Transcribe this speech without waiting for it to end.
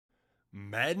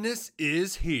Madness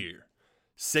is here.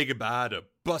 Say goodbye to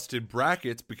busted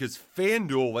brackets because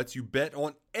FanDuel lets you bet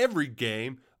on every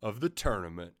game of the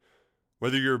tournament.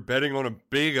 Whether you're betting on a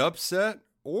big upset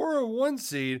or a one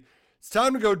seed, it's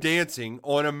time to go dancing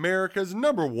on America's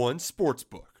 #1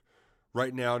 sportsbook.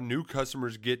 Right now, new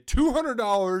customers get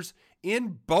 $200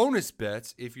 in bonus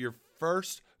bets if your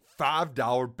first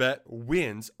 $5 bet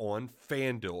wins on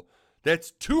FanDuel.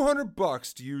 That's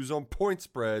 $200 to use on point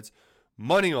spreads,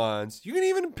 money lines. You can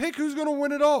even pick who's going to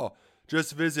win it all.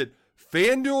 Just visit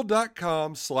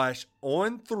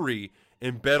FanDuel.com/on3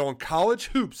 and bet on college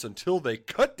hoops until they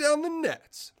cut down the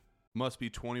nets. Must be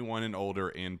 21 and older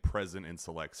and present in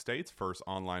select states. First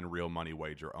online real money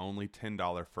wager only.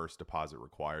 $10 first deposit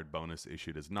required. Bonus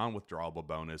issued as non-withdrawable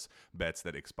bonus. Bets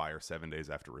that expire 7 days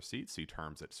after receipt. See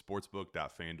terms at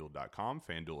sportsbook.fanduel.com.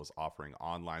 FanDuel is offering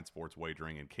online sports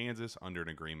wagering in Kansas under an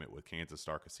agreement with Kansas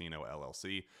Star Casino,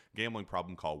 LLC. Gambling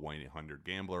problem? Call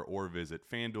 1-800-GAMBLER or visit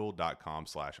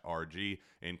fanduel.com/RG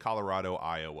in Colorado,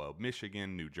 Iowa,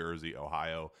 Michigan, New Jersey,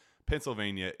 Ohio,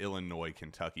 Pennsylvania, Illinois,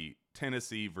 Kentucky,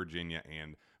 Tennessee, Virginia,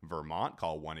 and Vermont.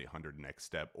 Call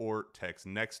 1-800-NEXT-STEP or text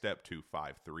NEXT-STEP to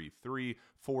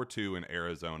 53342 in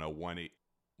Arizona,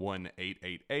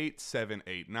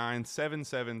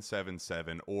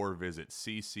 1-888-789-7777 or visit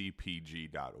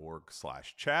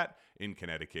ccpg.org/chat. In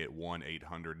Connecticut,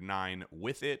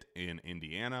 1-800-9-WITH-IT. In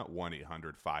Indiana,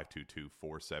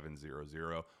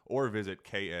 1-800-522-4700 or visit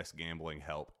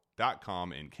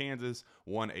ksgamblinghelp.com. In Kansas,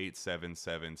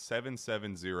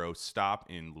 1-877-770-STOP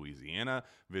in Louisiana.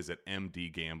 Visit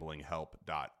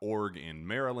mdgamblinghelp.org in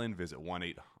Maryland. Visit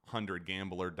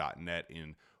 1-800-gambler.net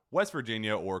in West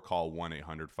Virginia or call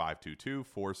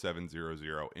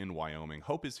 1-800-522-4700 in Wyoming.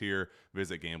 Hope is here.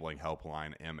 Visit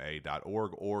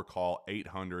gamblinghelplinema.org or call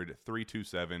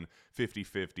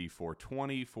 800-327-5050 for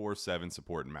 24/7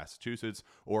 support in Massachusetts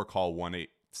or call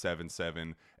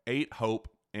 1-877-8-HOPE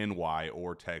NY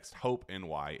or text Hope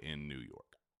NY in New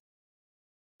York.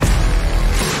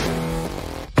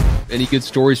 Any good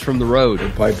stories from the road?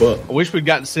 Pipe up. I wish we'd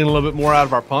gotten to see a little bit more out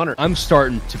of our punter. I'm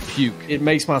starting to puke. It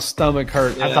makes my stomach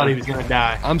hurt. Yeah. I thought he was going to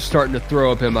die. I'm starting to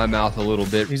throw up in my mouth a little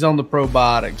bit. He's on the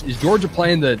probiotics. Is Georgia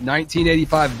playing the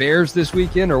 1985 Bears this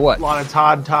weekend or what? A lot of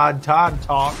Todd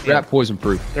talk. Rat poison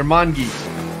proof. They're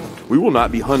Monken-gate. We will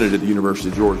not be hunted at the University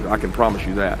of Georgia. I can promise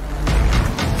you that.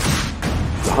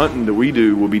 The hunting that we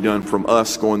do will be done from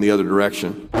us going the other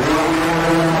direction.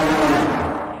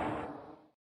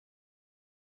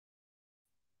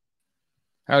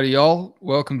 Howdy, y'all.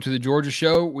 Welcome to the Georgia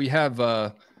Show. We have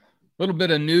a little bit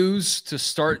of news to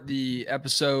start the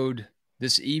episode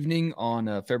this evening on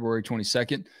February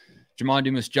 22nd. Jamon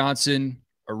Dumas-Johnson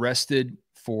arrested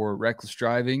for reckless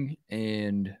driving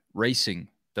and racing.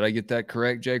 Did I get that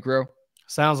correct, Jake Rowe?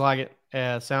 Sounds like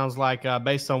it. Sounds like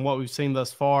based on what we've seen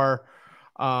thus far,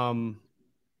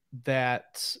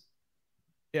 that,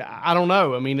 yeah, I don't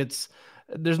know. I mean,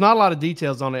 there's not a lot of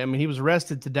details on it. I mean, he was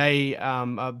arrested today.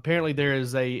 Apparently there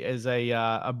is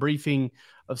a briefing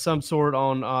of some sort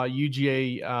on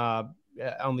UGA,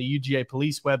 on the UGA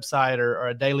police website or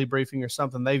a daily briefing or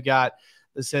something they've got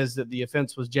that says that the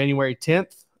offense was January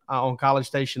 10th on College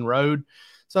Station Road.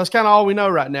 So that's kind of all we know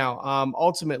right now.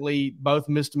 Ultimately, both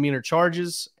misdemeanor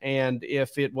charges, and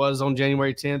if it was on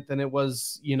January 10th and it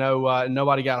was,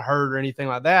 nobody got hurt or anything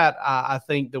like that, I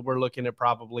think that we're looking at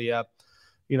probably a,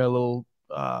 little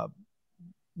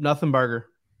nothing burger,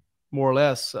 more or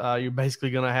less. You're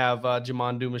basically going to have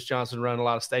Jamon Dumas-Johnson run a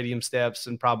lot of stadium steps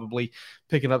and probably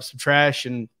picking up some trash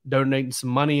and donating some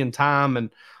money and time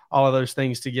and all of those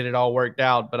things to get it all worked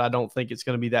out. But I don't think it's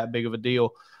going to be that big of a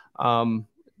deal.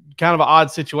 Kind of an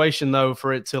odd situation, though,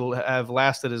 for it to have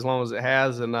lasted as long as it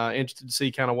has, and interested to see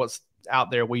kind of what's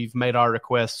out there. We've made our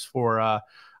requests for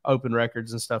open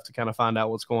records and stuff to kind of find out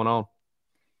what's going on.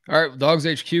 All right, Dogs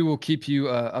HQ will keep you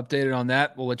updated on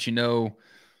that. We'll let you know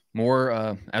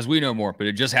more as we know more, but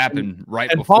it just happened right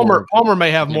before. And Palmer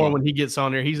may have more when he gets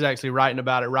on here. He's actually writing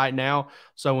about it right now.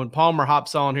 So when Palmer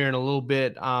hops on here in a little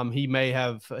bit, he may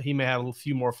have a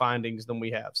few more findings than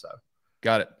we have. So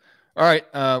got it. All right.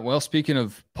 Well, speaking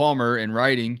of Palmer and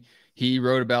writing, he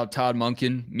wrote about Todd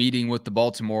Monken meeting with the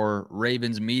Baltimore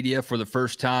Ravens media for the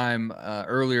first time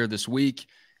earlier this week.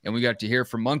 And we got to hear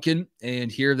from Monken and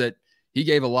hear that he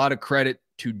gave a lot of credit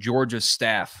to Georgia's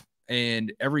staff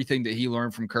and everything that he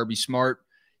learned from Kirby Smart.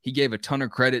 He gave a ton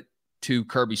of credit to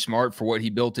Kirby Smart for what he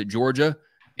built at Georgia.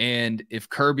 And if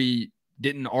Kirby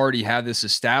didn't already have this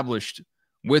established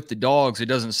with the Dogs, it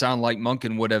doesn't sound like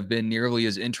Monken would have been nearly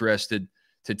as interested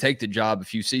to take the job a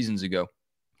few seasons ago.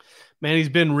 Man, he's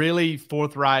been really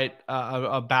forthright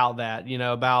about that,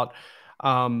 about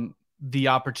the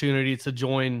opportunity to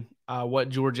join what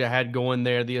Georgia had going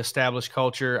there, the established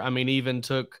culture. I mean, even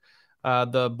took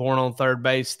the born on third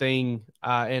base thing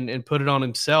and put it on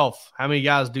himself. How many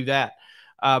guys do that?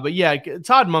 But yeah,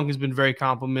 Todd Monk has been very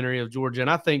complimentary of Georgia, and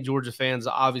I think Georgia fans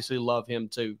obviously love him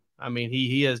too. I mean,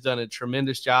 he has done a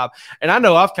tremendous job. And I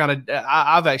know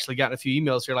I've actually gotten a few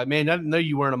emails here like, man, I didn't know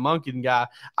you weren't a Monken guy.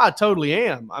 I totally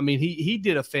am. I mean, he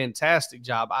did a fantastic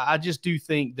job. I just do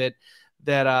think that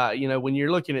when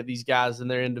you're looking at these guys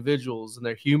and they're individuals and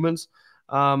they're humans,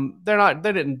 they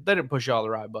didn't push all the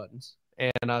right buttons.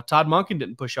 And Todd Monken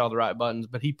didn't push all the right buttons,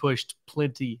 but he pushed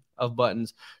plenty of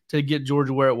buttons to get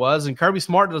Georgia where it was. And Kirby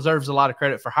Smart deserves a lot of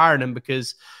credit for hiring him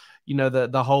because,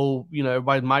 the whole,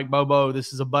 everybody, Mike Bobo,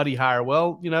 this is a buddy hire.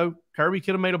 Well, Kirby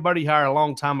could have made a buddy hire a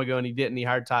long time ago, and he didn't. He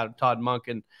hired Todd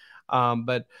Monken.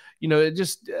 But it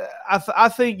just, I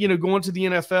think, going to the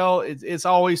NFL, it's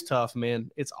always tough,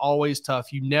 man. It's always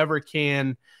tough. You never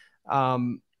can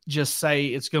just say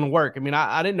it's going to work. I mean,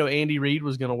 I didn't know Andy Reid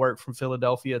was going to work from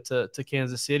Philadelphia to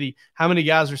Kansas City. How many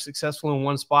guys are successful in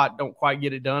one spot, don't quite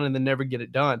get it done, and then never get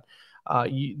it done?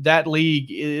 That league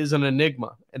is an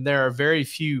enigma, and there are very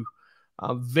few,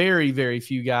 very, very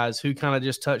few guys who kind of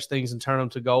just touch things and turn them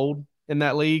to gold in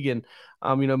that league. And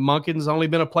Monken's only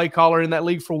been a play caller in that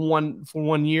league for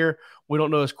one year. We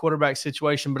don't know his quarterback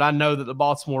situation, but I know that the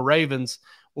Baltimore Ravens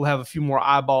will have a few more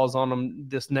eyeballs on them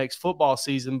this next football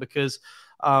season because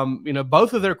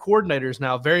both of their coordinators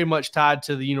now very much tied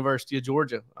to the University of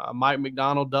Georgia. Mike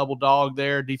McDonald, double dog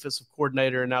there, defensive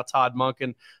coordinator, and now Todd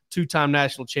Monken, two-time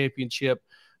national championship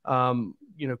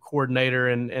coordinator,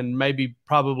 and maybe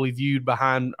probably viewed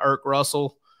behind Irk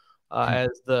Russell as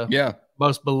the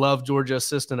most beloved Georgia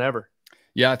assistant ever.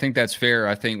 Yeah, I think that's fair.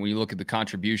 I think when you look at the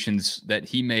contributions that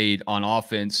he made on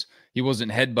offense, he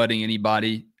wasn't headbutting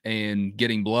anybody and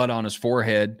getting blood on his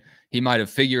forehead. He might have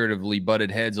figuratively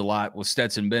butted heads a lot with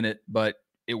Stetson Bennett, but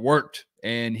it worked,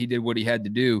 and he did what he had to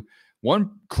do.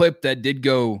 One clip that did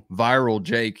go viral,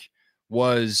 Jake,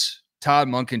 was Todd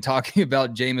Monken talking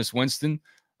about Jameis Winston,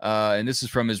 and this is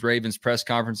from his Ravens press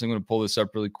conference. I'm going to pull this up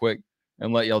really quick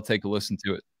and let y'all take a listen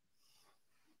to it.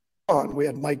 We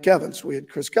had Mike Evans, we had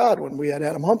Chris Godwin, we had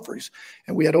Adam Humphries,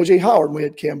 and we had O.J. Howard, and we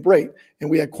had Cam Brate, and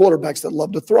we had quarterbacks that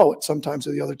love to throw it, sometimes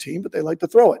to the other team, but they like to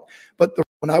throw it. But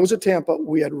when I was at Tampa,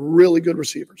 we had really good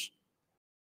receivers.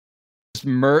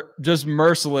 Just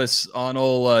merciless on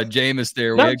old Jameis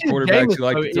there. We had quarterbacks who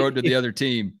like to throw it to the other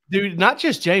team. Dude, not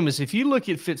just Jameis. If you look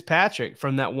at Fitzpatrick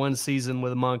from that one season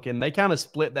with Monken, they kind of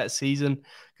split that season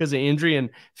because of injury. And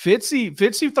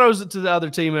Fitzy throws it to the other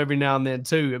team every now and then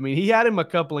too. I mean, he had him a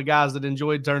couple of guys that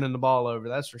enjoyed turning the ball over.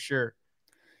 That's for sure.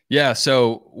 Yeah,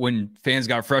 so when fans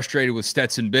got frustrated with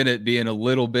Stetson Bennett being a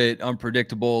little bit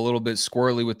unpredictable, a little bit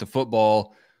squirrely with the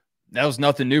football, that was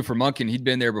nothing new for Monken. He'd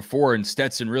been there before, and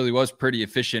Stetson really was pretty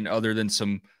efficient other than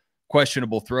some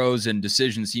questionable throws and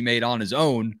decisions he made on his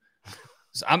own.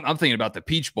 So I'm thinking about the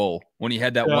Peach Bowl when he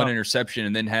had that one interception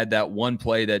and then had that one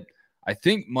play that I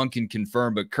think Monken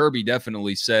confirmed, but Kirby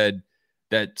definitely said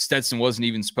that Stetson wasn't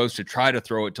even supposed to try to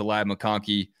throw it to Ladd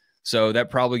McConkey. So that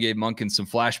probably gave Monken some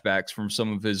flashbacks from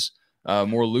some of his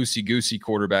more loosey-goosey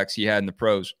quarterbacks he had in the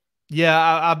pros.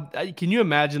 Yeah, I can you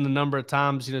imagine the number of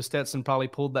times, Stetson probably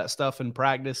pulled that stuff in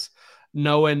practice,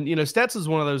 knowing, Stetson's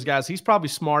one of those guys, he's probably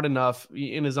smart enough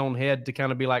in his own head to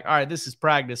kind of be like, all right, this is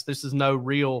practice. This is no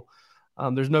real,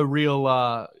 there's no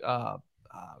real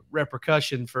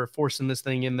repercussion for forcing this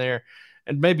thing in there,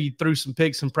 and maybe threw some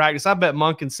picks in practice. I bet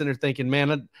Monken's sitting there thinking,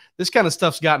 man, this kind of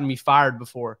stuff's gotten me fired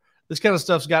before. This kind of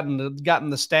stuff's gotten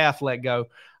the staff let go.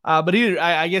 But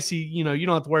I guess you don't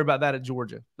have to worry about that at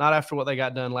Georgia. Not after what they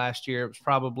got done last year. It was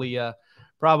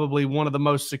probably one of the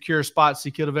most secure spots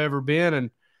he could have ever been. And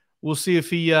we'll see if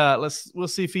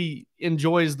he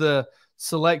enjoys the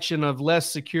selection of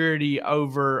less security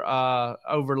over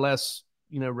less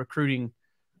recruiting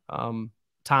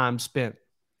time spent.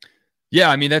 Yeah,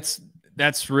 I mean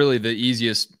that's really the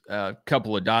easiest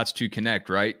couple of dots to connect,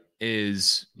 right?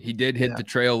 Is he did hit the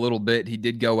trail a little bit. He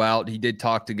did go out. He did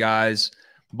talk to guys.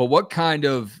 But what kind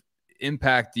of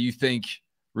impact do you think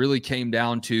really came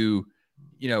down to,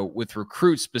 with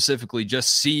recruits specifically,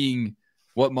 just seeing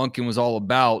what Monken was all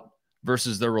about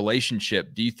versus their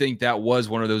relationship? Do you think that was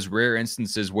one of those rare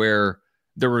instances where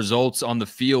the results on the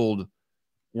field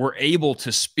were able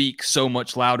to speak so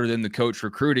much louder than the coach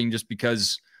recruiting just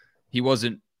because he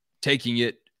wasn't taking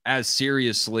it as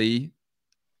seriously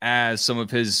as some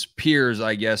of his peers,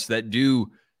 I guess, that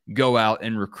do go out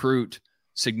and recruit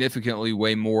significantly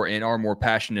way more and are more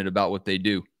passionate about what they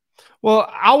do? Well,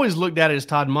 I always looked at it as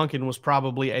Todd Monken was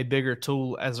probably a bigger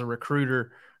tool as a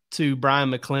recruiter to Brian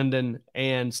McClendon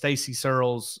and Stacey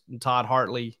Searles and Todd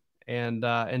Hartley and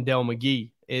Dell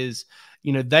McGee. is,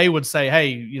 they would say,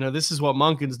 hey, this is what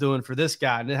Monken's doing for this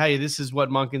guy. And hey, this is what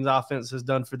Monken's offense has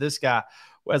done for this guy,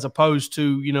 as opposed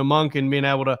to, Monken being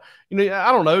able to,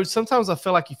 I don't know. Sometimes I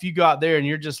feel like if you go out there and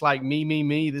you're just like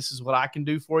me, this is what I can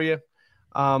do for you.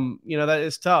 That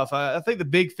is tough. I think the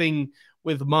big thing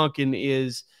with Monken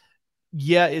is,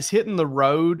 it's hitting the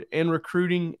road and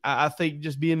recruiting. I think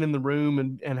just being in the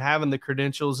room and having the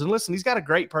credentials. And listen, he's got a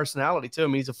great personality too. I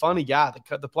mean, he's a funny guy.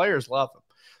 The players love him.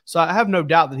 So I have no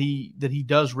doubt that he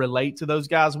does relate to those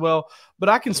guys well. But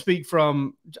I can speak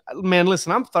from, man,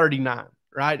 listen, I'm 39,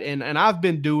 right? And I've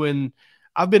been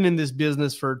in this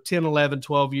business for 10, 11,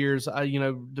 12 years,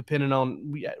 depending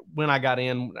on when I got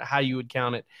in, how you would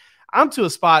count it. I'm to a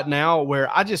spot now where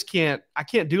I can't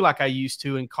do like I used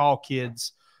to and call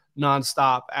kids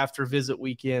nonstop after visit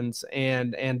weekends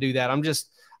and do that.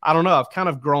 I don't know. I've kind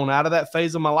of grown out of that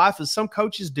phase of my life, as some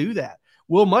coaches do that.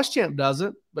 Will Muschamp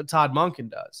doesn't, but Todd Monken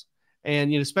does.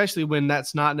 And, especially when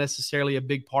that's not necessarily a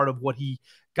big part of what he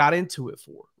got into it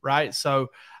for. Right. So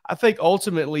I think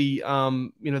ultimately,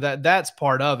 that's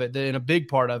part of it. And a big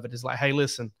part of it is like, hey,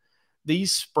 listen,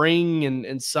 these spring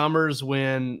and summers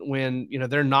when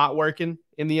they're not working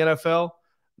in the NFL,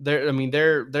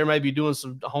 they're maybe doing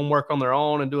some homework on their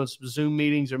own and doing some Zoom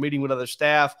meetings or meeting with other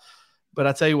staff. But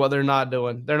I tell you what, they're not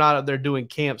doing. They're doing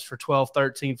camps for 12,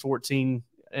 13, 14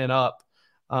 and up,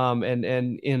 and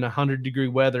in 100-degree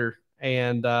weather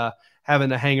and having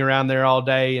to hang around there all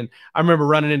day. And I remember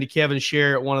running into Kevin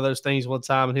Sherr at one of those things one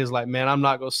time, and he was like, man, I'm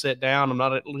not going to sit down. I'm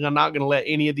not going to let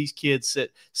any of these kids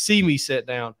see me sit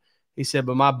down. He said,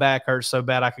 but my back hurts so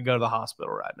bad I could go to the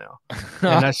hospital right now.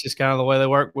 And that's just kind of the way they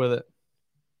work with it.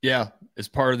 Yeah, it's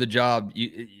part of the job.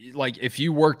 Like if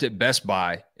you worked at Best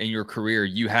Buy in your career,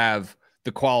 you have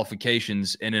the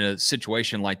qualifications, and in a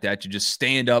situation like that, you just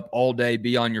stand up all day,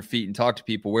 be on your feet and talk to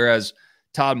people. Whereas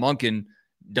Todd Monken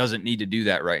doesn't need to do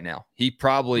that right now. He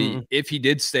probably, if he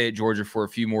did stay at Georgia for a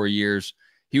few more years,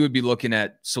 he would be looking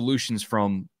at solutions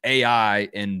from AI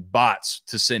and bots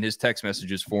to send his text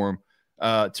messages for him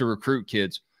to recruit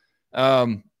kids.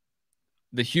 The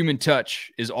human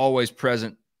touch is always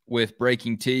present with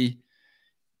Breaking T.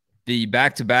 The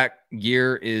back-to-back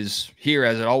gear is here,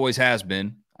 as it always has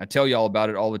been. I tell you all about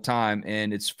it all the time,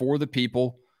 and it's for the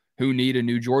people who need a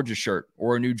new Georgia shirt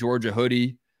or a new Georgia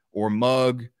hoodie or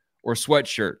mug or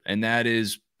sweatshirt, and that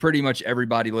is pretty much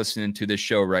everybody listening to this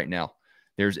show right now.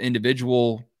 There's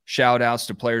individual shout-outs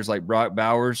to players like Brock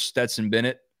Bowers, Stetson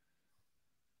Bennett,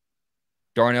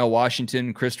 Darnell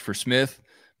Washington, Christopher Smith,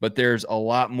 but there's a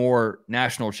lot more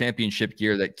national championship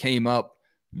gear that came up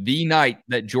the night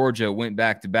that Georgia went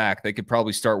back-to-back. They could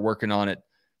probably start working on it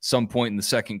some point in the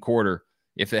second quarter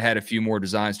if they had a few more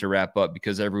designs to wrap up,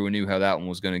 because everyone knew how that one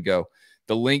was going to go.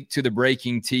 The link to the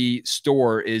Breaking T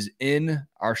store is in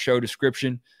our show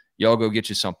description. Y'all go get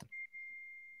you something.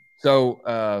 So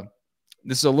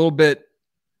this is a little bit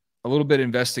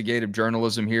investigative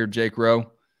journalism here, Jake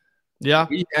Rowe. Yeah.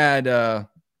 We had a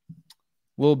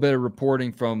little bit of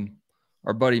reporting from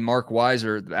our buddy Mark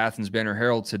Weiser at the Athens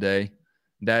Banner-Herald today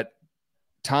that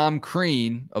Tom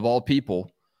Crean, of all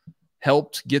people,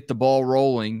 helped get the ball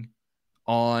rolling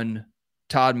on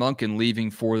Todd Monken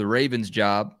leaving for the Ravens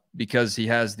job because he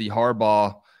has the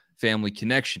Harbaugh family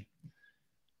connection.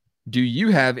 Do you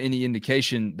have any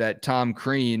indication that Tom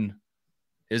Crean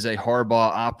is a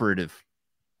Harbaugh operative?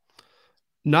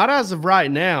 Not as of right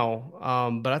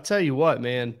now, but I tell you what,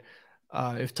 man,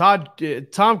 if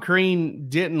Tom Crean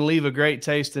didn't leave a great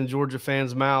taste in Georgia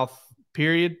fans' mouth,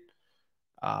 period,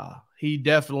 he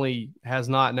definitely has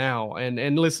not now.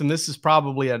 And listen, this is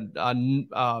probably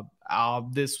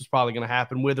this was probably going to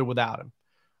happen with or without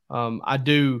him. I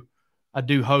do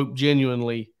hope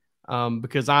genuinely,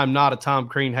 because I'm not a Tom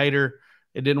Crean hater.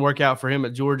 It didn't work out for him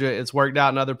at Georgia. It's worked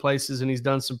out in other places, and he's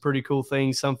done some pretty cool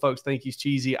things. Some folks think he's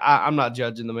cheesy. I'm not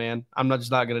judging the man. I'm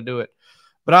just not going to do it.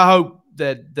 But I hope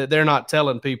that they're not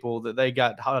telling people that they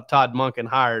got Todd Monken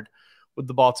hired with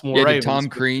the Baltimore Ravens. Did Tom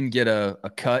Crean get a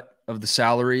cut of the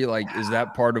salary? Like, is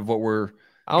that part of what we're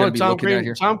going to be looking at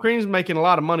here? Tom Crean's making a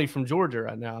lot of money from Georgia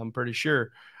right now, I'm pretty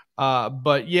sure.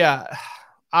 But yeah,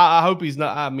 I hope he's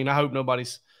not. I mean, I hope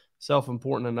nobody's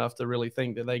self-important enough to really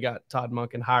think that they got Todd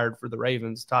Monken hired for the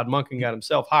Ravens. Todd Monken got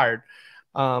himself hired.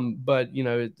 But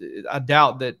I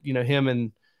doubt that, him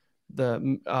and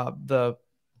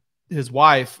his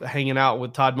wife hanging out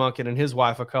with Todd Monken and his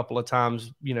wife a couple of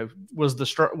times, was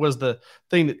the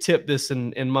thing that tipped this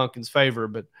in Monken's favor.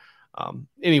 But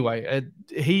anyway,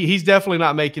 he's definitely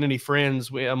not making any friends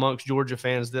amongst Georgia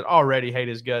fans that already hate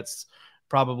his guts,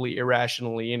 probably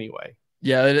irrationally anyway.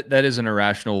 Yeah, that is an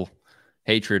irrational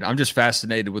hatred. I'm just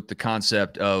fascinated with the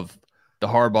concept of the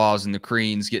Harbaughs and the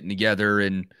Creans getting together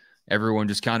and everyone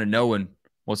just kind of knowing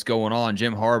what's going on.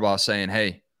 Jim Harbaugh saying,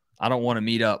 "Hey, I don't want to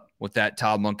meet up with that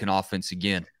Todd Monken offense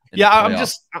again." Yeah,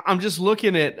 I'm just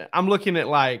looking at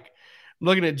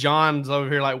John's over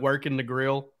here like working the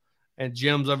grill, and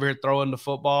Jim's over here throwing the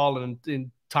football,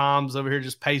 and Tom's over here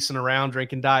just pacing around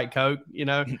drinking Diet Coke,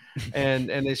 and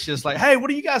it's just like, hey, what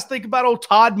do you guys think about old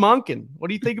Todd Monken? What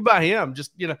do you think about him?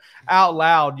 Just out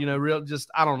loud, real, just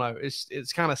I don't know.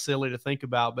 It's kind of silly to think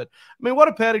about, but I mean, what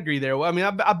a pedigree there. I mean,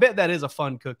 I bet that is a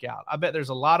fun cookout. I bet there's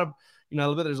a lot of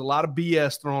there's a lot of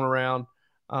BS thrown around.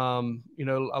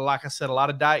 Like I said, a lot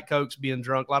of Diet Cokes being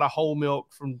drunk, a lot of whole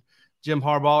milk from Jim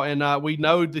Harbaugh, and we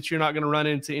know that you're not going to run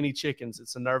into any chickens.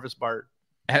 It's a nervous bird.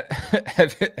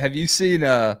 Have you seen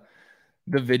the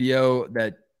video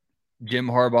that Jim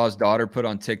Harbaugh's daughter put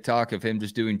on TikTok of him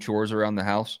just doing chores around the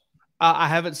house? I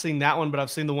haven't seen that one, but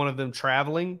I've seen the one of them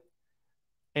traveling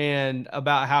and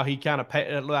about how he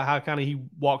he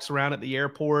walks around at the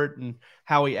airport and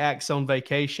how he acts on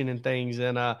vacation and things.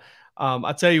 And I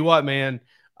tell you what, man,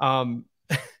 I'll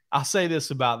say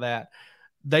this about that.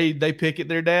 They pick at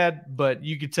their dad, but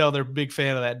you could tell they're a big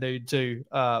fan of that dude too,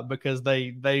 because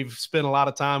they've spent a lot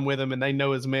of time with him and they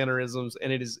know his mannerisms,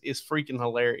 and it's freaking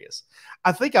hilarious.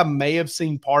 I think I may have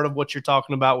seen part of what you're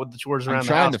talking about with the chores around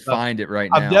the house. I'm trying to find it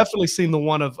right now. I've definitely seen the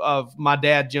one of my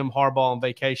dad, Jim Harbaugh, on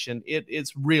vacation.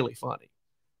 It's really funny.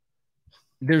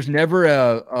 There's never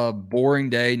a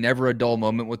boring day, never a dull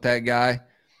moment with that guy.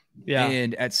 Yeah.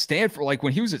 And at Stanford, like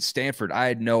when he was at Stanford, I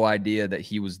had no idea that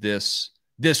he was this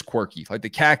quirky. Like the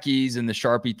khakis and the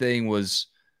Sharpie thing was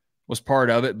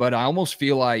part of it, but I almost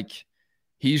feel like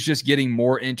he's just getting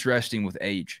more interesting with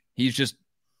age. He's just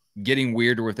getting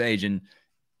weirder with age. And,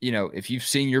 if you've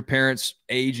seen your parents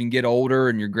age and get older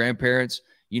and your grandparents,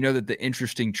 you know that the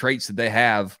interesting traits that they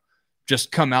have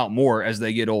just come out more as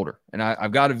they get older. And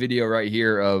I've got a video right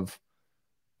here of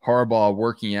Harbaugh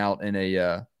working out in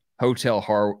a hotel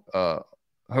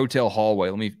hallway.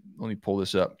 Let me pull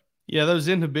this up. Yeah, those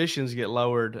inhibitions get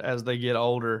lowered as they get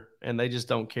older, and they just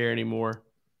don't care anymore.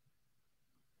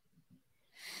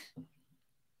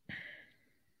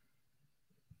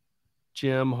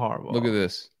 Jim Harbaugh. Look at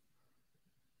this.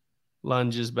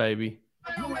 Lunges, baby.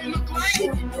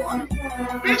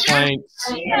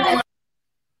 Thanks.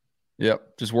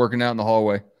 Yep, just working out in the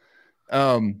hallway.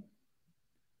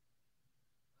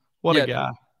 What a guy.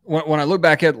 When I look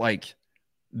back at like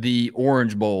the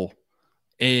Orange Bowl,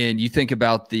 and you think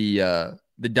about the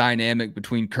dynamic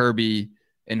between Kirby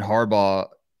and Harbaugh,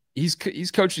 he's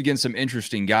coached against some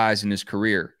interesting guys in his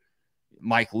career.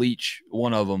 Mike Leach,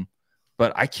 one of them.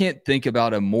 But I can't think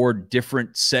about a more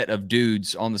different set of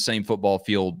dudes on the same football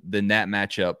field than that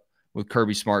matchup with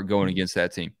Kirby Smart going against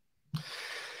that team.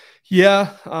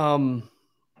 Yeah.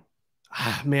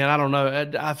 Man, I don't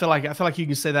know. I feel like you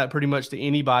can say that pretty much to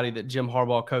anybody that Jim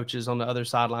Harbaugh coaches on the other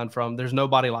sideline from. There's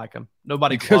nobody like him.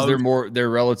 Nobody because close. they're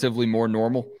relatively more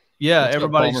normal. Yeah,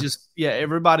 everybody's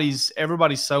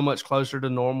so much closer to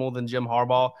normal than Jim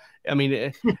Harbaugh. I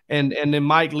mean, and then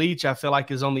Mike Leach, I feel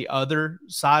like, is on the other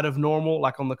side of normal,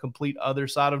 like on the complete other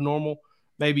side of normal.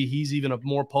 Maybe he's even a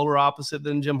more polar opposite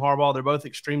than Jim Harbaugh. They're both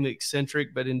extremely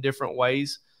eccentric, but in different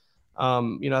ways.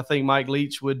 I think Mike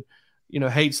Leach would,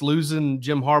 hates losing.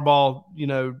 Jim Harbaugh,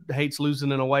 hates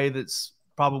losing in a way that's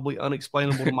probably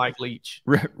unexplainable to Mike Leach.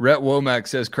 Rhett Womack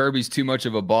says Kirby's too much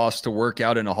of a boss to work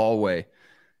out in a hallway.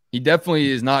 He definitely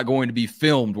is not going to be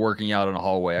filmed working out in a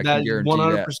hallway. I can guarantee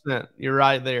 100%. That. You're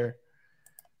right there.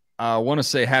 I want to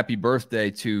say happy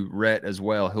birthday to Rhett as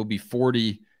well. He'll be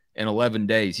 40 in 11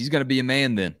 days. He's going to be a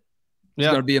man then. He's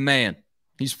going to be a man.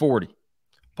 He's 40.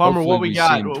 Palmer, what we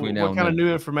got? What kind of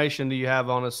new information do you have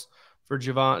on us for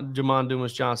Jamon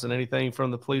Dumas-Johnson? Anything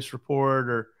from the police report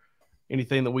or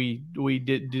anything that we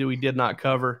did not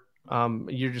cover?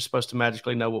 You're just supposed to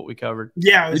magically know what we covered.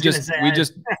 Yeah, I was going to say.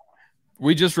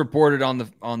 We just reported on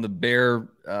the bare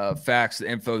facts, the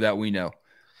info that we know.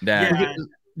 That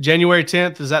January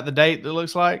 10th, is that the date that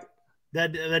looks like?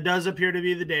 That does appear to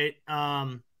be the date.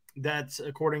 That's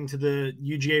according to the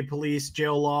UGA police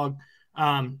jail log,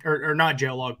 or not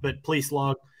jail log, but police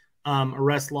log,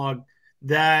 arrest log.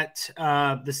 That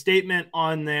the statement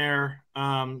on there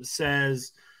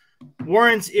says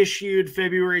warrants issued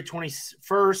February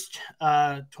 21st,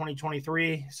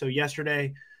 2023. So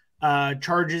yesterday.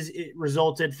 Charges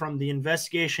resulted from the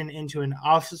investigation into an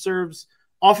officer's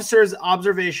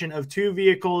observation of two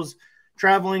vehicles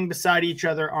traveling beside each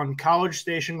other on College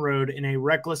Station Road in a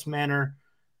reckless manner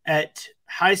at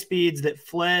high speeds that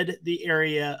fled the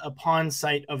area upon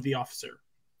sight of the officer.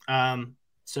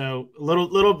 So a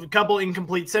little couple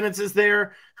incomplete sentences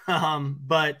there,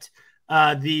 but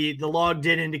The log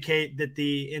did indicate that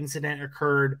the incident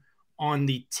occurred on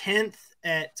the 10th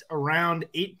at around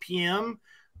 8 p.m.,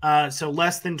 so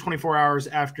less than 24 hours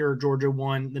after Georgia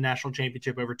won the national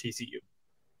championship over TCU.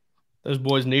 Those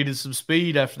boys needed some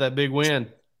speed after that big win.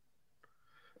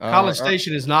 College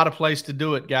Station is not a place to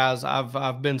do it, guys.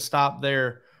 I've been stopped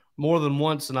there more than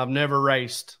once, and I've never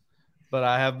raced, but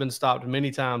I have been stopped many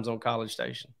times on College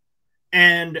Station.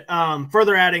 And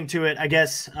further adding to it, I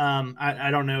guess I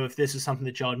don't know if this is something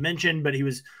that y'all had mentioned, but he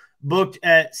was booked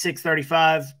at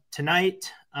 6:35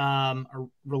 tonight,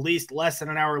 released less than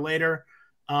an hour later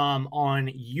on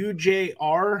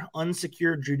UJR,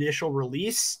 unsecured judicial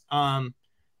release.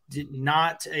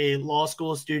 Not a law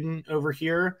school student over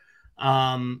here,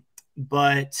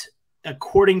 but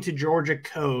according to Georgia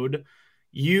code,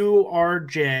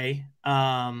 UJR,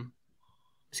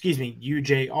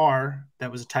 that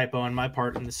was a typo on my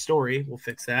part in the story. We'll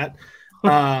fix that.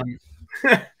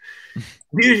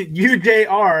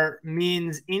 UJR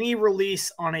means any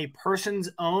release on a person's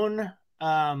own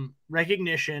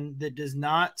recognition that does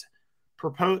not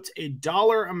purport a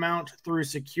dollar amount through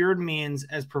secured means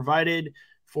as provided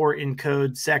for in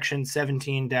code section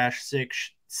 17-6-4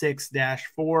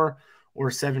 or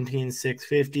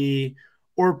 17-650,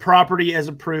 or property as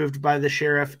approved by the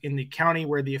sheriff in the county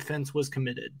where the offense was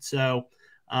committed. So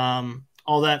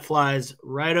all that flies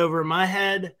right over my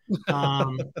head.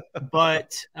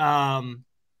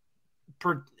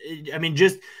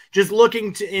 Just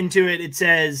looking into it, it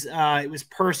says it was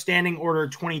per standing order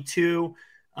 22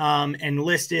 and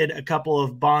listed a couple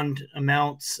of bond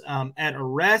amounts at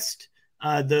arrest.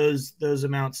 Those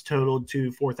amounts totaled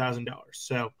to $4,000.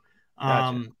 So,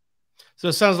 gotcha. So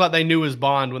it sounds like they knew his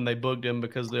bond when they booked him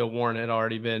because the warrant had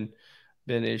already been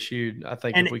issued. I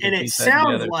think if we could it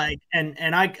sounds like,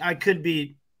 and I could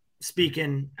be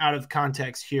speaking out of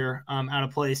context here, out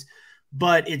of place,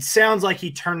 but it sounds like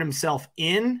he turned himself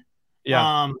in.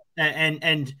 Yeah.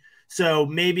 And so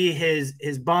maybe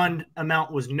his bond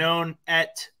amount was known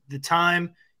at the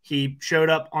time. He showed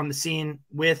up on the scene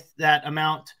with that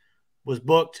amount, was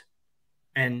booked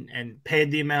and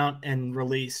paid the amount and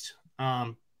released.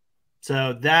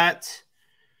 So that's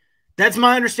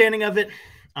my understanding of it.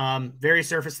 Very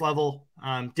surface level.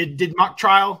 Did mock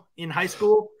trial in high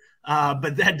school,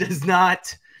 but that does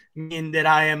not mean that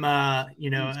I am a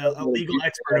legal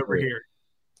expert over here.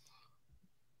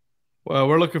 Well,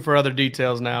 we're looking for other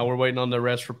details now. We're waiting on the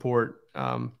arrest report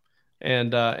and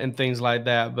things like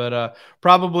that. But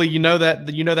probably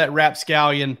that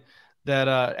rapscallion,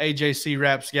 that AJC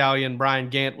rapscallion Brian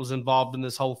Gant was involved in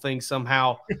this whole thing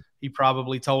somehow. He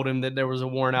probably told him that there was a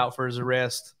warrant out for his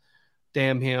arrest.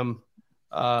 Damn him.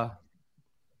 Got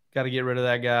to get rid of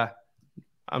that guy.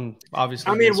 I'm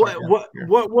obviously. I mean,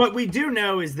 what we do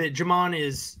know is that Jamon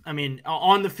is,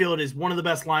 on the field is one of the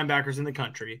best linebackers in the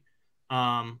country.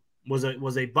 Was a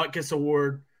Butkus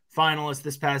Award finalist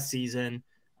this past season.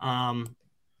 And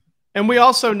we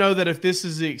also know that if this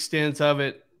is the extent of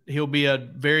it, he'll be a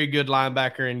very good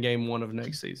linebacker in game 1 of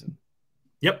next season.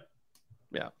 Yep.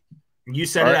 Yeah. You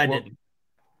said it. I didn't.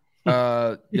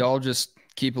 Y'all just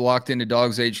keep it locked into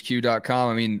dogshq.com.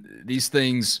 I mean, these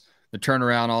things, the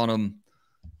turnaround on them,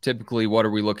 typically what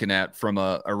are we looking at from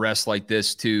a arrest like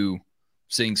this to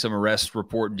seeing some arrest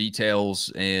report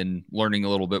details and learning a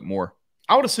little bit more?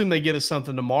 I would assume they get us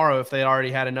something tomorrow if they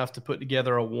already had enough to put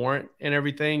together a warrant and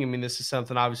everything. I mean, this is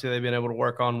something obviously they've been able to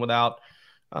work on without,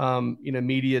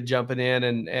 media jumping in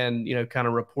and kind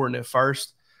of reporting it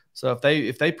first. So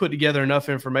if they put together enough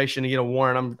information to get a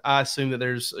warrant, I assume that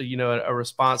there's a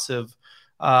responsive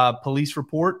police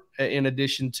report in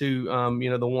addition to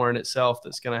the warrant itself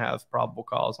that's going to have probable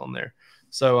cause on there.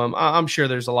 So I'm sure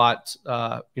there's a lot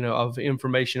of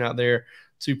information out there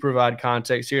to provide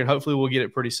context here, and hopefully we'll get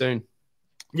it pretty soon.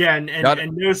 Yeah,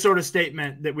 and no sort of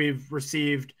statement that we've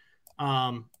received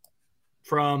from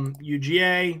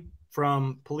UGA,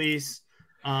 from police,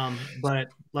 but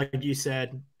like you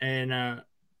said, and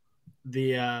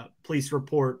the police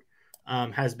report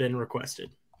has been requested.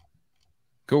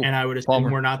 Cool. And I would assume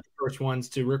Palmer. We're not the first ones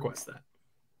to request that.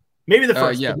 Maybe the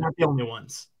first, but not the only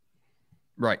ones.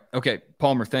 Right. Okay.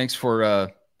 Palmer, thanks for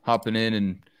hopping in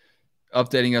and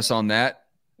updating us on that.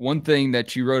 One thing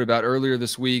that you wrote about earlier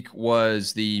this week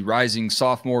was the rising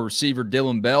sophomore receiver,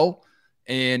 Dylan Bell.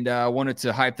 And I wanted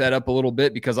to hype that up a little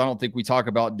bit because I don't think we talk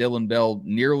about Dylan Bell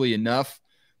nearly enough.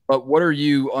 But what are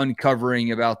you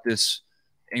uncovering about this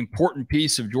important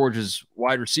piece of Georgia's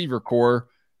wide receiver core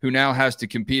who now has to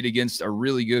compete against a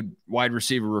really good wide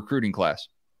receiver recruiting class?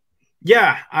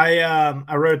 Yeah, I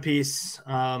wrote a piece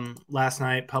last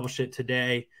night, published it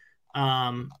today,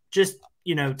 just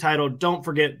titled "Don't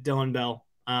Forget Dylan Bell."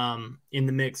 in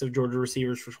the mix of Georgia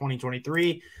receivers for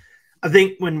 2023. I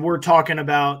think when we're talking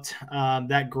about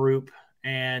that group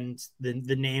and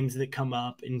the names that come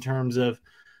up in terms of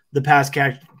the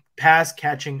pass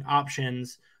catching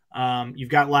options, you've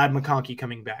got Ladd McConkey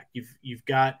coming back. You've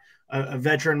got a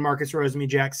veteran Marcus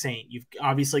Rosemy-Jack Saint. You've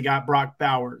obviously got Brock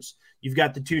Bowers. You've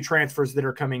got the 2 transfers that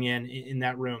are coming in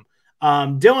that room.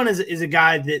 Dylan is a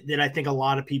guy that I think a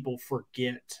lot of people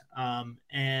forget,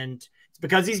 and it's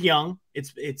because he's young.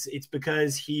 It's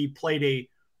because he played a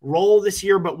role this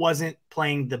year, but wasn't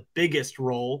playing the biggest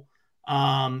role.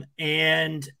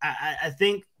 And I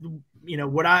think,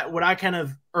 what I kind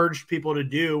of urged people to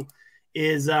do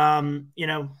is,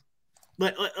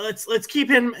 let's keep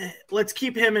him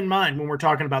in mind when we're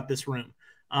talking about this room.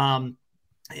 An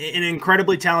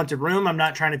incredibly talented room. I'm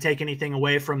not trying to take anything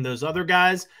away from those other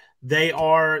guys.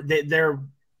 They're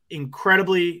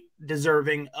incredibly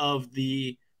deserving of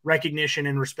the recognition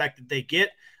and respect that they get.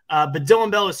 But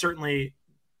Dylan Bell is certainly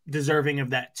deserving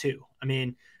of that too. I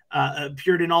mean,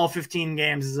 appeared in all 15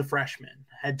 games as a freshman,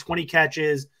 had 20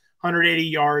 catches, 180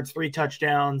 yards, 3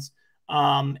 touchdowns.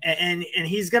 And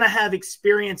he's going to have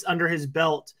experience under his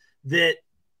belt that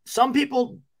some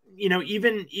people,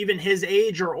 even his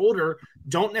age or older,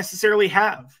 don't necessarily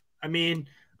have. I mean,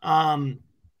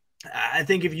 I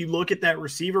think if you look at that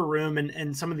receiver room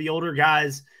and some of the older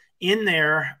guys in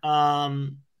there,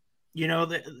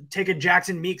 take a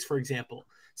Jackson Meeks, for example,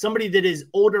 somebody that is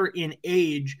older in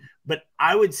age, but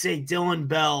I would say Dylan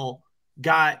Bell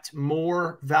got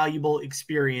more valuable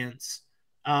experience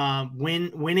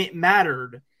when it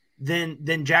mattered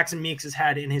than Jackson Meeks has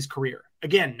had in his career.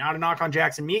 Again, not a knock on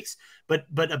Jackson Meeks, but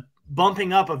a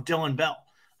bumping up of Dylan Bell.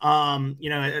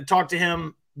 I talked to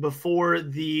him before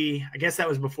I guess that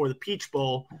was before the Peach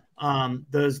Bowl.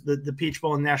 The Peach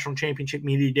Bowl and National Championship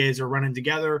Media Days are running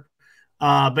together.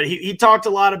 But he talked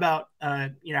a lot about,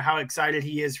 how excited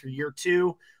he is for year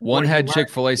 2. One had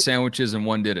Chick-fil-A sandwiches and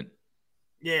one didn't.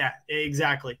 Yeah,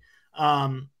 exactly.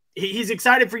 He's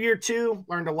excited for year 2,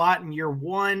 learned a lot in year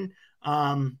 1.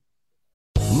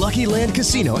 Lucky Land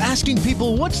Casino, asking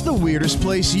people, what's the weirdest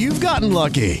place you've gotten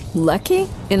lucky? Lucky?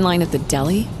 In line at the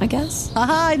deli, I guess?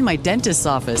 Aha, in my dentist's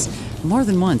office. More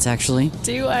than once, actually.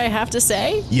 Do I have to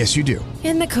say? Yes, you do.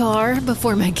 In the car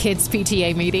before my kids'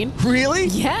 PTA meeting. Really?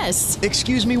 Yes.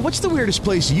 Excuse me, what's the weirdest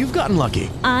place you've gotten lucky?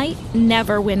 I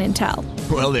never win and tell.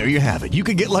 Well, there you have it. You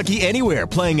can get lucky anywhere,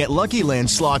 playing at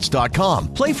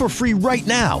LuckyLandSlots.com. Play for free right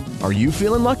now. Are you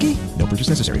feeling lucky? No purchase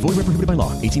necessary. Void where prohibited by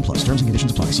law. 18+. Terms and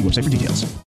conditions apply. See website for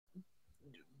details.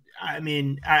 I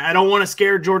mean, I don't want to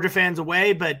scare Georgia fans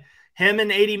away, but him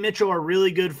and A.D. Mitchell are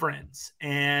really good friends,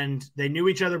 and they knew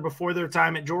each other before their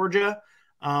time at Georgia.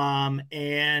 And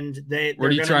what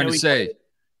are you trying to say?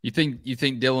 You think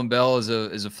Dylan Bell is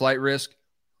a flight risk?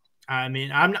 I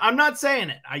mean, I'm not saying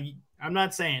it. I'm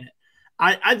not saying it.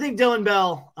 I think Dylan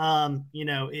Bell,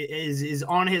 is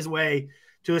on his way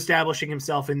to establishing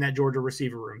himself in that Georgia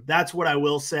receiver room. That's what I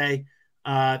will say.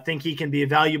 I think he can be a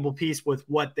valuable piece with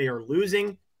what they are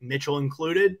losing, Mitchell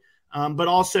included, but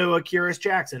also a Kyrus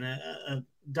Jackson, a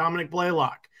Dominic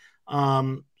Blaylock.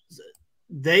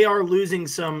 They are losing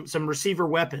some receiver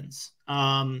weapons.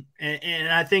 And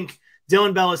I think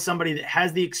Dylan Bell is somebody that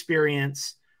has the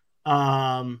experience,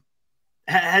 that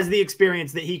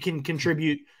he can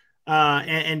contribute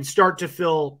and start to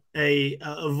fill a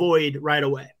void right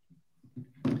away.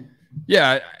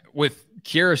 Yeah, with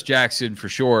Kyrus Jackson for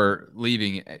sure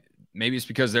leaving, maybe it's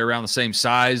because they're around the same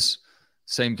size,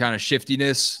 same kind of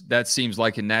shiftiness. That seems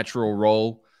like a natural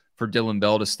role for Dylan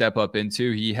Bell to step up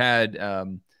into. He had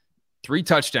 3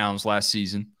 touchdowns last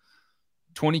season,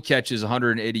 20 catches,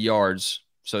 180 yards.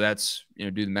 So that's,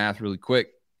 do the math really quick.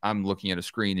 I'm looking at a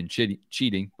screen and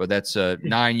cheating, but that's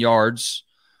 9 yards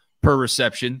per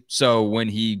reception. So when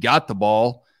he got the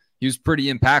ball, he was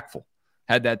pretty impactful.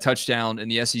 Had that touchdown in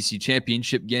the SEC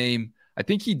championship game. I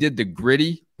think he did the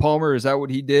gritty. Palmer, is that what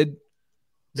he did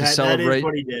to celebrate? That is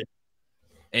what he did.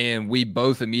 And we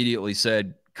both immediately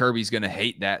said Kirby's going to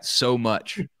hate that so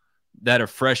much that a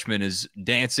freshman is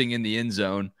dancing in the end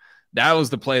zone. That was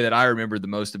the play that I remember the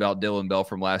most about Dylan Bell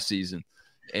from last season.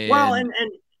 And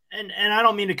I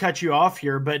don't mean to cut you off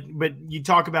here, but you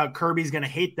talk about Kirby's going to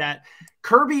hate that.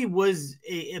 Kirby was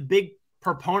a big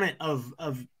proponent of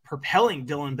propelling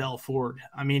Dylan Bell forward.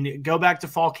 I mean, go back to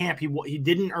fall camp. He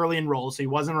didn't early enroll, so he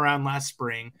wasn't around last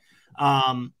spring.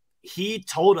 He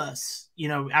told us,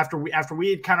 after we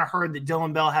had kind of heard that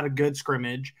Dylan Bell had a good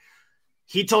scrimmage,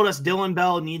 he told us Dylan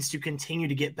Bell needs to continue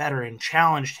to get better and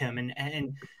challenged him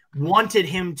and wanted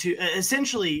him to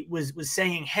essentially was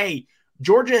saying, hey,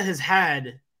 Georgia has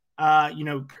had,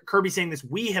 Kirby saying this,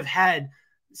 we have had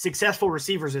successful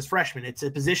receivers as freshmen. It's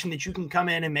a position that you can come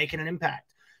in and make an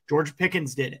impact. George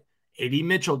Pickens did it. A.D.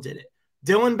 Mitchell did it.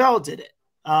 Dylan Bell did it.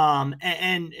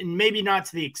 And maybe not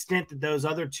to the extent that those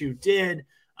other two did.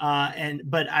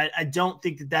 But I don't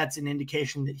think that that's an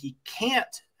indication that he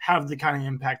can't have the kind of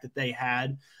impact that they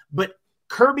had. But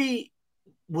Kirby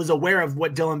was aware of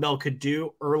what Dylan Bell could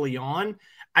do early on.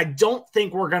 I don't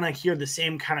think we're going to hear the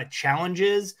same kind of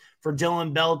challenges for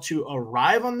Dylan Bell to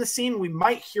arrive on the scene. We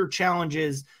might hear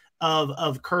challenges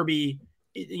of Kirby,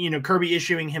 Kirby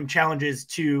issuing him challenges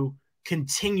to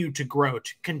continue to grow,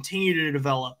 to continue to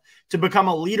develop, to become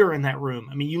a leader in that room.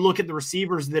 I mean, you look at the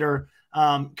receivers that are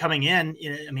coming in.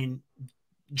 I mean,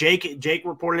 Jake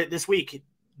reported it this week.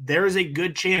 There is a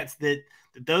good chance that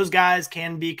those guys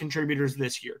can be contributors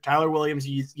this year. Tyler Williams,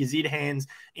 Yazeed Haynes,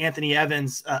 Anthony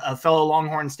Evans, a fellow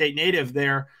Longhorn State native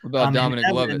there. What about Dominic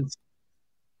Lovett?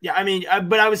 Yeah, I mean,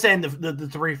 but I was saying the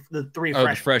three freshmen.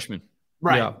 The freshmen.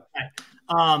 Right. Yeah.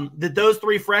 Right. That those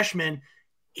three freshmen,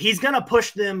 he's going to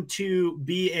push them to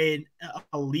be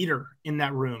a leader in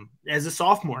that room as a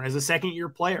sophomore, as a second-year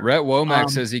player. Rhett Womack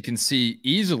says he can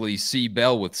easily see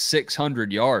Bell with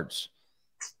 600 yards.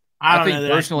 I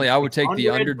think personally I would take the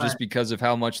under just because of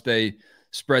how much they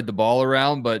spread the ball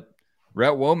around, but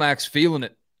Rhett Womack's feeling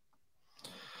it.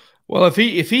 Well, if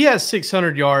he has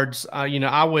 600 yards,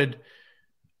 I would –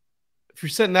 if you're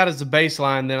setting that as a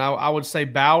baseline, then I would say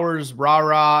Bowers,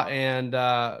 Rara, and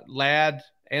Ladd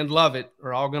and Lovett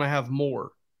are all going to have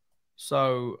more.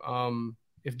 So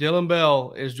if Dylan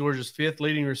Bell is Georgia's fifth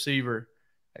leading receiver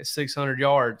at 600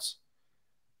 yards,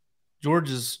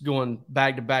 Georgia's going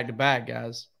back to back to back,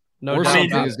 guys. No or doubt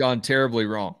something about has it. gone terribly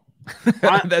wrong.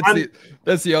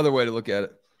 That's the other way to look at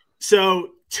it. So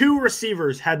 2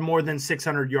 receivers had more than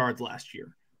 600 yards last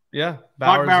year. Yeah,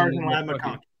 Bowers and Ladd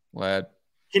McConkey. Ladd.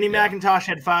 Kenny McIntosh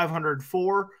had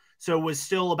 504, so was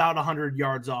still about 100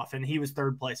 yards off, and he was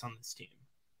third place on this team.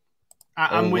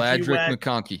 I'm with you, Wes.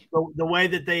 McConkey. The way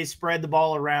that they spread the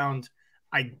ball around,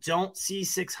 I don't see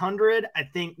 600. I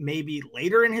think maybe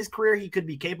later in his career he could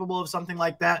be capable of something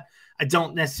like that. I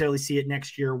don't necessarily see it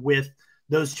next year with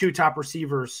those 2 top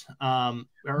receivers. You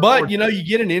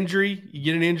get an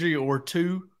injury or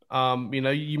 2.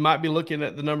 You might be looking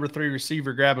at the number 3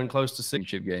 receiver grabbing close to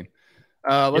 6 game.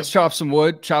 Let's chop some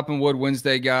wood. Chopping Wood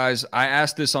Wednesday, guys. I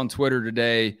asked this on Twitter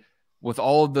today. With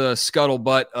all of the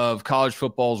scuttlebutt of college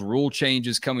football's rule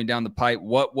changes coming down the pipe,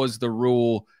 what was the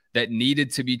rule that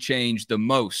needed to be changed the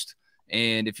most?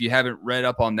 And if you haven't read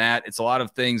up on that, it's a lot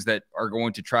of things that are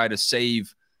going to try to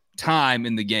save time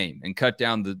in the game and cut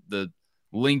down the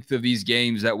length of these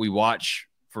games that we watch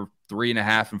for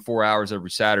 3.5 and 4 hours every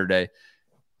Saturday.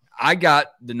 I got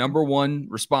the number one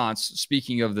response,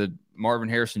 speaking of the Marvin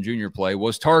Harrison Jr. play,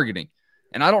 was targeting.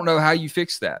 And I don't know how you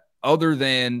fix that other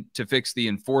than to fix the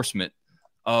enforcement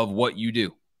of what you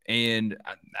do. And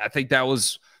I think that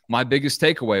was my biggest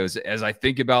takeaway was as I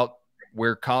think about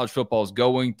where college football is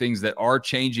going, things that are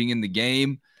changing in the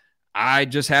game, I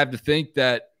just have to think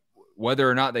that whether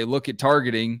or not they look at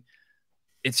targeting,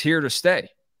 it's here to stay.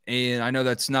 And I know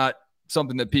that's not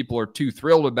something that people are too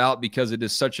thrilled about because it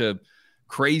is such a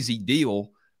crazy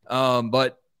deal.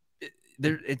 But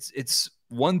it's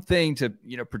one thing to,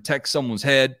 protect someone's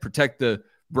head, protect the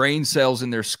brain cells in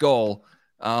their skull.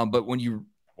 But when you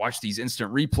watch these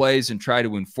instant replays and try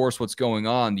to enforce what's going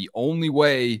on, the only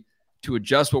way to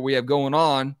adjust what we have going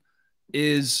on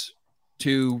is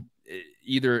to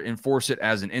either enforce it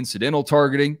as an incidental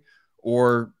targeting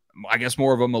or I guess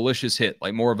more of a malicious hit,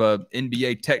 like more of a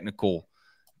NBA technical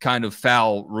kind of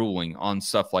foul ruling on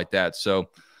stuff like that. So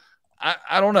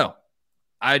I don't know.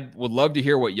 I would love to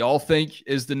hear what y'all think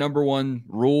is the number one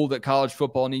rule that college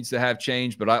football needs to have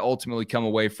changed, but I ultimately come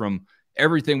away from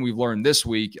everything we've learned this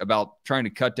week about trying to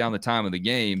cut down the time of the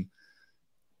game.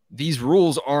 These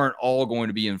rules aren't all going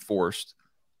to be enforced.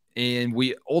 And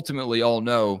we ultimately all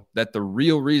know that the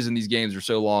real reason these games are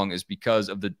so long is because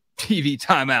of the TV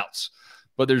timeouts.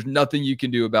 But there's nothing you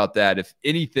can do about that. If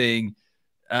anything,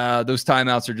 those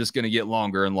timeouts are just going to get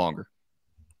longer and longer.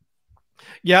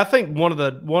 Yeah, I think one of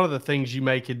the things you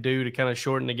could do to kind of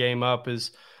shorten the game up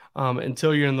is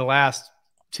until you're in the last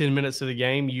 10 minutes of the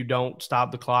game, you don't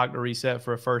stop the clock to reset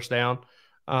for a first down.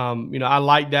 I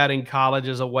like that in college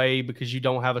as a way because you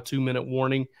don't have a 2-minute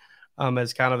warning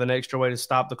as kind of an extra way to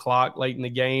stop the clock late in the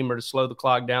game or to slow the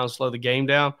clock down, slow the game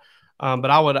down. But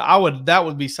that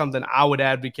would be something I would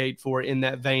advocate for in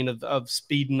that vein of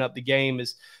speeding up the game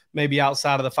is maybe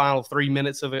outside of the final 3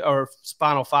 minutes of it or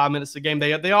final 5 minutes of the game.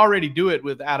 They already do it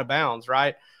with out of bounds,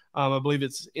 right? I believe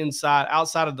it's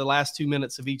outside of the last 2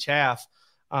 minutes of each half.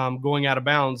 Going out of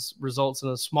bounds results in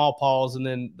a small pause and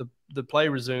then the play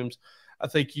resumes. I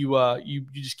think you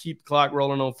just keep the clock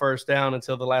rolling on first down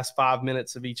until the last 5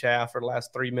 minutes of each half or the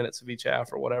last 3 minutes of each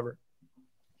half or whatever.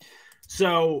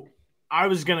 So I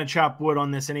was going to chop wood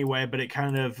on this anyway, but it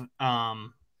kind of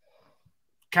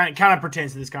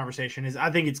pertains to this conversation. Is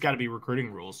I think it's got to be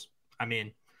recruiting rules. I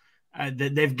mean,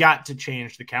 they've got to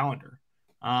change the calendar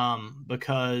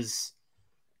because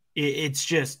it's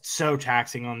just so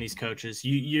taxing on these coaches.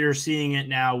 You're seeing it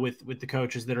now with the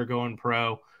coaches that are going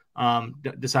pro,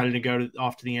 decided to go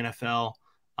off to the NFL.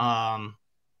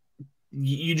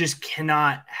 You just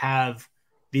cannot have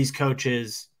these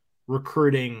coaches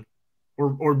recruiting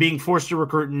or being forced to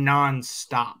recruit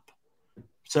nonstop.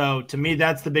 So to me,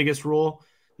 that's the biggest rule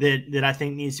that I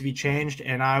think needs to be changed,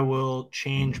 and I will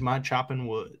change my chopping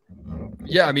wood.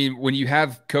 Yeah, I mean, when you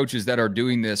have coaches that are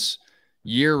doing this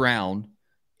year round,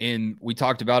 and we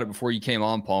talked about it before you came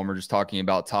on, Palmer, just talking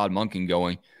about Todd Monken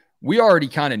going, we already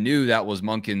kind of knew that was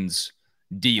Monken's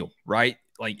deal, right?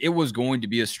 Like it was going to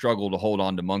be a struggle to hold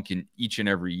on to Monken each and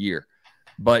every year.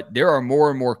 But there are more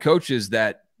and more coaches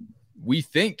that we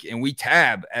think and we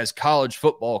tab as college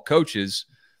football coaches.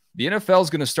 The NFL is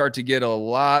going to start to get a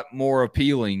lot more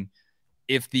appealing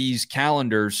if these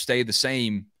calendars stay the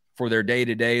same for their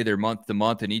day-to-day, their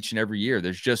month-to-month, and each and every year.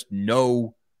 There's just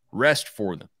no rest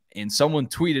for them. And someone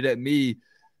tweeted at me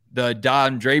the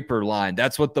Don Draper line.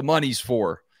 That's what the money's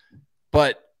for.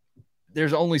 But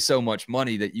there's only so much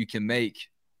money that you can make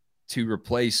to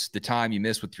replace the time you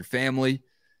miss with your family,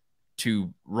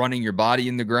 to running your body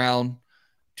in the ground,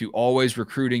 to always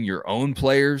recruiting your own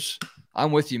players.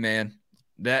 I'm with you, man.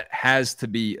 That has to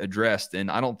be addressed,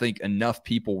 and I don't think enough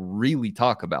people really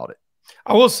talk about it.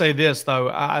 I will say this, though.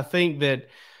 I think that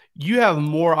you have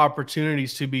more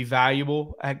opportunities to be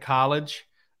valuable at college,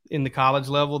 in the college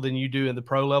level, than you do in the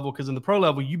pro level, because in the pro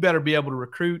level, you better be able to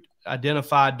recruit,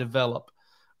 identify, develop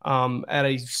at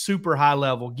a super high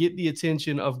level, get the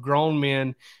attention of grown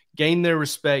men, gain their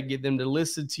respect, get them to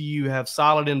listen to you, have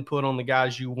solid input on the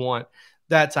guys you want.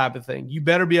 That type of thing. You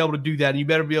better be able to do that. And you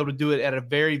better be able to do it at a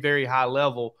very, very high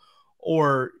level,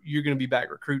 or you're going to be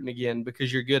back recruiting again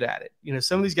because you're good at it. You know,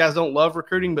 some of these guys don't love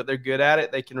recruiting, but they're good at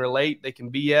it. They can relate. They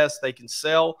can BS. They can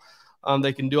sell.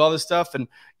 They can do all this stuff. And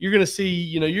you're going to see,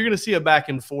 you're going to see a back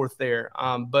and forth there.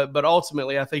 But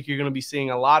ultimately, I think you're going to be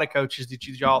seeing a lot of coaches that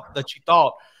you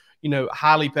thought,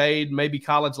 highly paid, maybe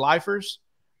college lifers.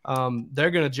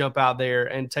 They're going to jump out there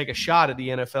and take a shot at the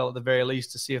NFL at the very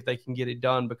least to see if they can get it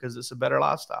done because it's a better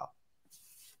lifestyle.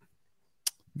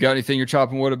 Got anything you're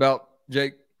chopping wood about,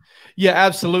 Jake? Yeah,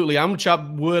 absolutely. I'm going to chop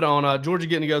wood on Georgia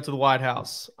getting to go to the White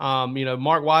House. Mark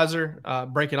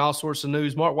Weiser breaking all sorts of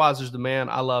news. Mark Weiser's the man.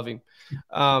 I love him.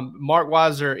 Mark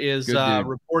Weiser is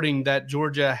reporting that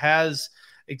Georgia has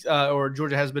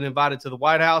been invited to the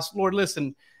White House. Lord,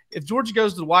 listen, if Georgia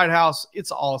goes to the White House,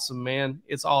 it's awesome, man.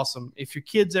 It's awesome. If your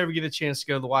kids ever get a chance to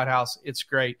go to the White House, it's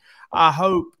great. I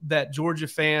hope that Georgia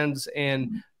fans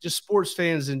and just sports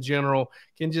fans in general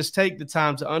can just take the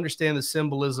time to understand the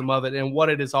symbolism of it and what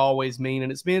it has always mean.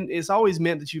 And it's always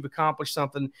meant that you've accomplished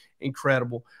something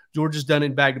incredible. Georgia's done it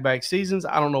in back-to-back seasons.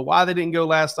 I don't know why they didn't go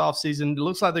last offseason. It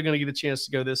looks like they're going to get a chance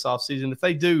to go this offseason. If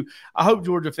they do, I hope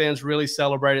Georgia fans really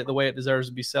celebrate it the way it deserves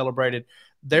to be celebrated.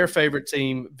 Their favorite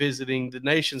team visiting the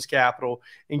nation's capital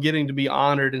and getting to be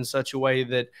honored in such a way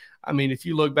that, I mean, if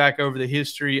you look back over the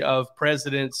history of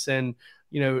presidents and,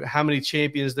 how many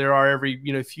champions there are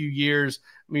every, few years,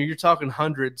 I mean, you're talking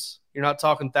hundreds. You're not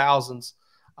talking thousands.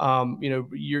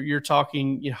 You're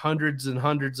talking hundreds and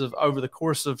hundreds of over the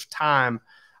course of time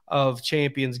of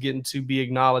champions getting to be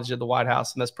acknowledged at the White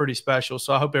House. And that's pretty special.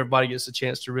 So I hope everybody gets a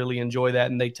chance to really enjoy that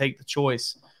and they take the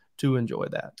choice to enjoy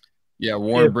that. Yeah,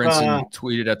 Warren Brinson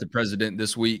tweeted at the president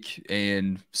this week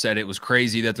and said it was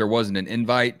crazy that there wasn't an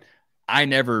invite. I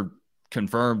never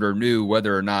confirmed or knew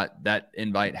whether or not that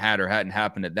invite had or hadn't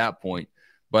happened at that point,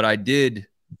 but I did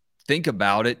think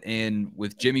about it. And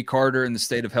with Jimmy Carter and the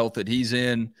state of health that he's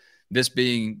in, this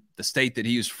being the state that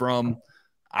he is from,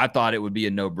 I thought it would be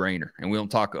a no-brainer. And we don't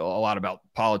talk a lot about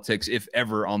politics, if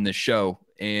ever, on this show.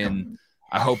 And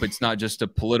I hope it's not just a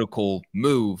political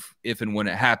move if and when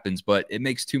it happens, but it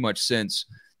makes too much sense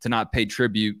to not pay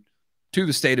tribute to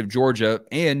the state of Georgia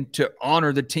and to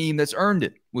honor the team that's earned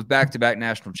it with back-to-back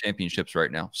national championships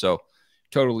right now. So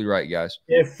totally right, guys.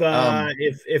 If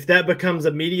that becomes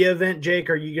a media event, Jake,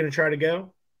 are you going to try to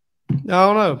go?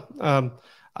 No, no.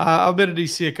 I've been to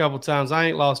DC a couple times. I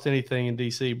ain't lost anything in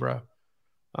DC, bro.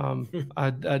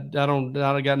 I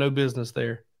got no business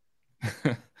there.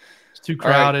 It's too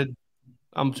crowded. Right.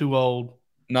 I'm too old.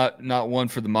 Not one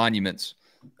for the monuments.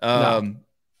 No.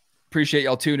 Appreciate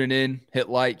y'all tuning in. Hit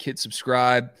like, hit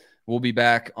subscribe. We'll be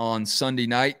back on Sunday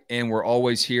night, and we're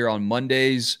always here on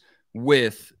Mondays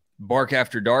with Bark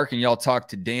After Dark, and y'all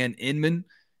talked to Dan Inman.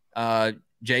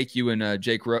 Jake, you and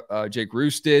Jake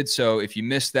Roos did. So if you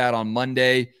missed that on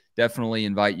Monday, definitely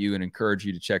invite you and encourage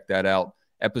you to check that out.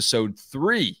 Episode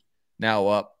 3 now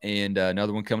up, and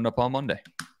another one coming up on Monday.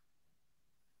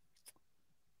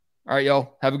 All right,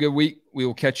 y'all. Have a good week. We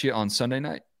will catch you on Sunday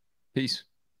night. Peace.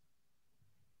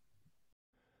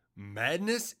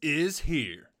 Madness is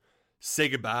here. Say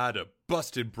goodbye to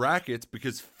busted brackets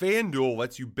because FanDuel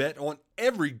lets you bet on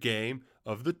every game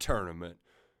of the tournament.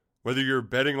 Whether you're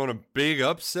betting on a big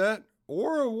upset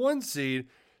or a 1 seed,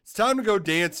 it's time to go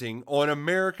dancing on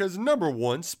America's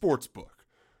 #1 sportsbook.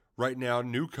 Right now,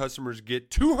 new customers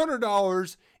get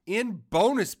 $200 in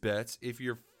bonus bets if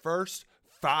your first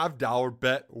 $5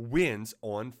 bet wins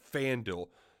on FanDuel.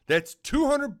 That's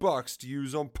 $200 to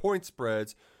use on point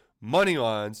spreads, money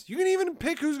lines. You can even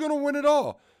pick who's going to win it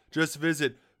all. Just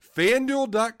visit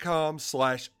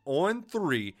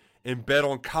FanDuel.com/on3 and bet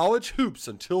on college hoops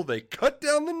until they cut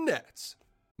down the nets.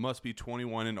 Must be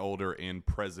 21 and older and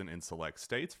present in select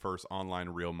states. First online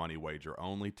real money wager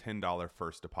only. $10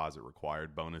 first deposit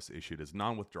required. Bonus issued as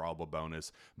non-withdrawable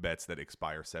bonus. Bets that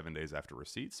expire 7 days after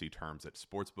receipt. See terms at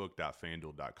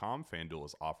sportsbook.fanduel.com. FanDuel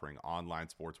is offering online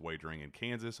sports wagering in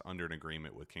Kansas under an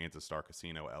agreement with Kansas Star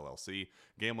Casino LLC.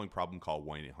 Gambling problem? Call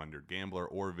 1-800-GAMBLER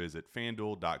or visit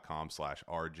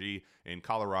fanduel.com/RG. In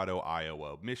Colorado,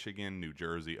 Iowa, Michigan, New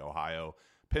Jersey, Ohio,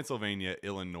 Pennsylvania,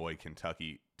 Illinois,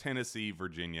 Kentucky, Tennessee,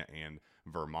 Virginia, and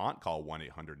Vermont. Call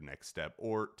 1-800-NEXT-STEP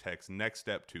or text NEXT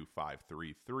STEP to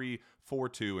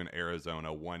 53342. In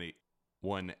Arizona,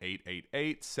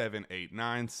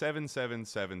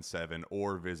 1-888-789-7777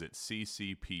 or visit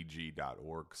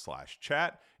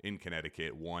ccpg.org/chat. In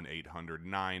Connecticut,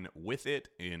 1-800-9-WITH-IT.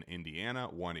 In Indiana,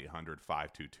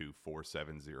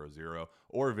 1-800-522-4700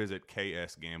 or visit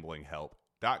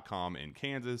ksgamblinghelp.com. In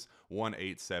Kansas,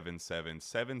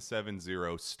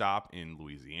 1-877-770-STOP. In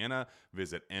Louisiana,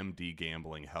 visit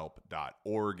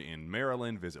mdgamblinghelp.org. In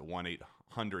Maryland, visit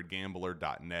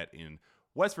 1-800-gambler.net. In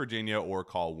West Virginia, or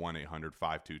call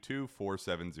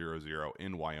 1-800-522-4700.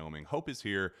 In Wyoming, hope is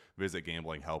here. Visit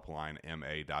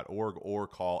gamblinghelplinema.org or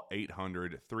call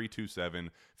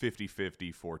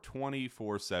 800-327-5050 for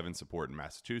 24/7 support in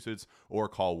Massachusetts, or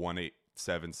call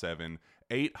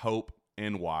 1-877-8-HOPE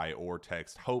NY or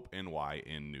text HOPE NY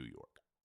in New York.